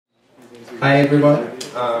Hi everyone.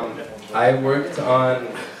 I worked on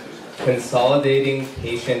consolidating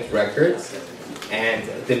patient records, and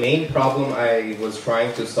the main problem I was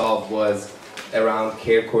trying to solve was around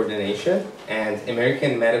care coordination, and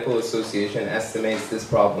American Medical Association estimates this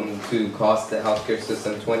problem to cost the healthcare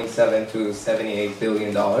system $27 to $78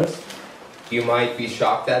 billion. You might be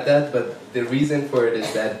shocked at that, but the reason for it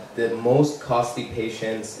is that the most costly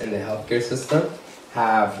patients in the healthcare system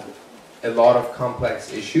have a lot of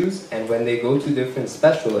complex issues, and when they go to different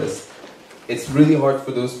specialists, it's really hard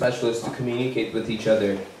for those specialists to communicate with each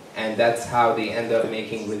other, and that's how they end up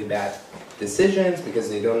making really bad decisions because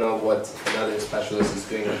they don't know what another specialist is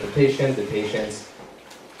doing with the patient. The patients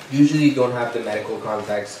usually don't have the medical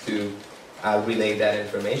contacts to relay that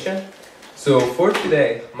information. So for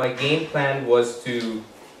today, my game plan was to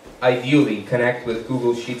ideally connect with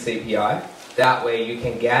Google Sheets API. That way you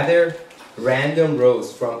can gather random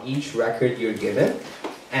rows from each record you're given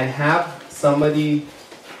and have somebody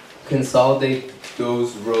consolidate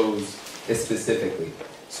those rows specifically.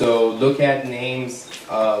 So look at names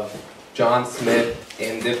of John Smith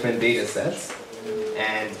in different data sets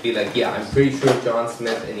and be like, yeah, I'm pretty sure John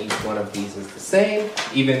Smith in each one of these is the same,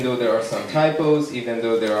 even though there are some typos, even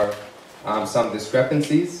though there are some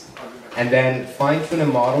discrepancies, and then fine-tune a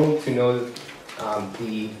model to know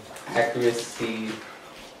the accuracy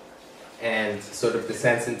and sort of the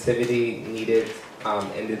sensitivity needed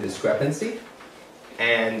in the discrepancy,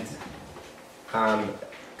 and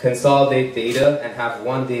consolidate data and have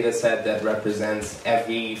one data set that represents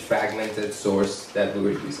every fragmented source that we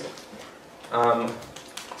were using.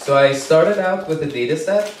 So I started out with a data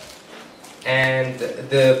set, and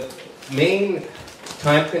the main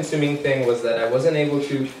time-consuming thing was that I wasn't able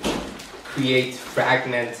to create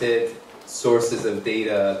fragmented sources of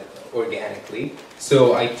data organically.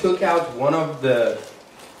 So I took out one of the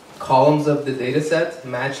columns of the data set,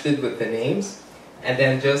 matched it with the names, and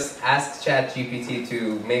then just asked ChatGPT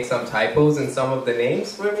to make some typos in some of the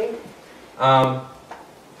names for me.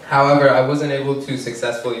 However, I wasn't able to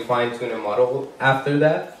successfully fine-tune a model after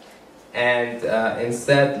that, and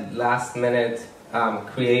instead, last minute,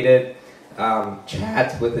 created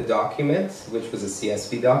chat with a document, which was a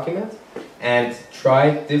CSV document, and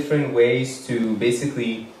tried different ways to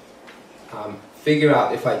basically figure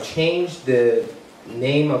out if I change the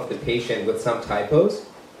name of the patient with some typos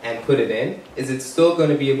and put it in, is it still going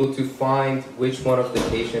to be able to find which one of the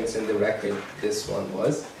patients in the record this one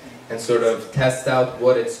was, and sort of test out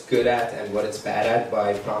what it's good at and what it's bad at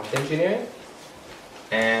by prompt engineering.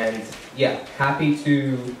 And yeah, happy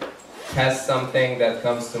to test something that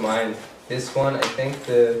comes to mind. This one, I think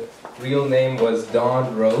the real name was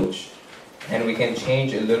Don Roach, and we can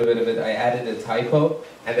change a little bit of it. I added a typo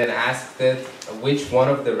and then asked it which one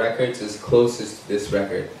of the records is closest to this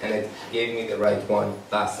record, and it gave me the right one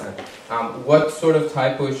last time. What sort of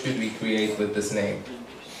typo should we create with this name?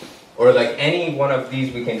 Or like any one of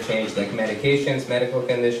these we can change, like medications, medical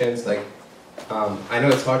conditions, like I know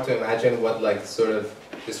it's hard to imagine what like sort of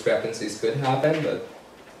discrepancies could happen, but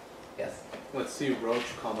yes. Let's see,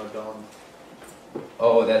 Roach, comma, Don.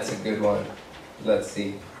 Oh, that's a good one. Let's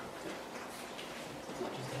see.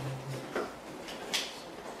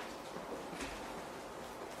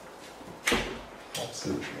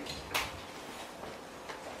 Absolutely.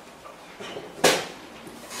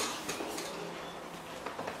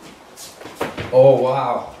 Oh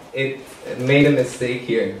wow, it made a mistake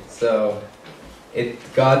here. So it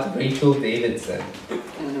got Rachel Davidson.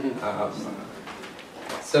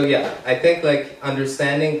 So yeah, I think like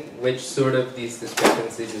understanding which sort of these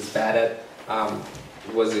discrepancies is bad at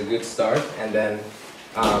was a good start, and then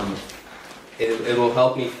it will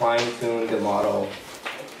help me fine-tune the model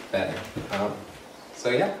better. So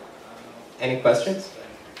yeah, any questions?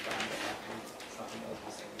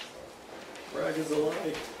 Brag is a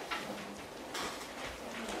lie.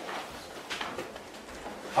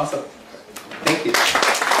 Awesome. Thank you.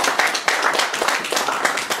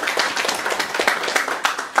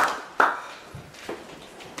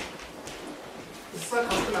 This is a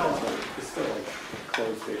custom LLM. It's still like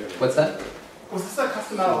closed data. What's that? Was this a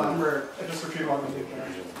custom LLM or just retrieval augmented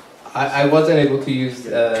generation? I wasn't able to use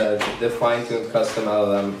the fine-tuned custom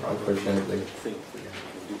LLM, unfortunately.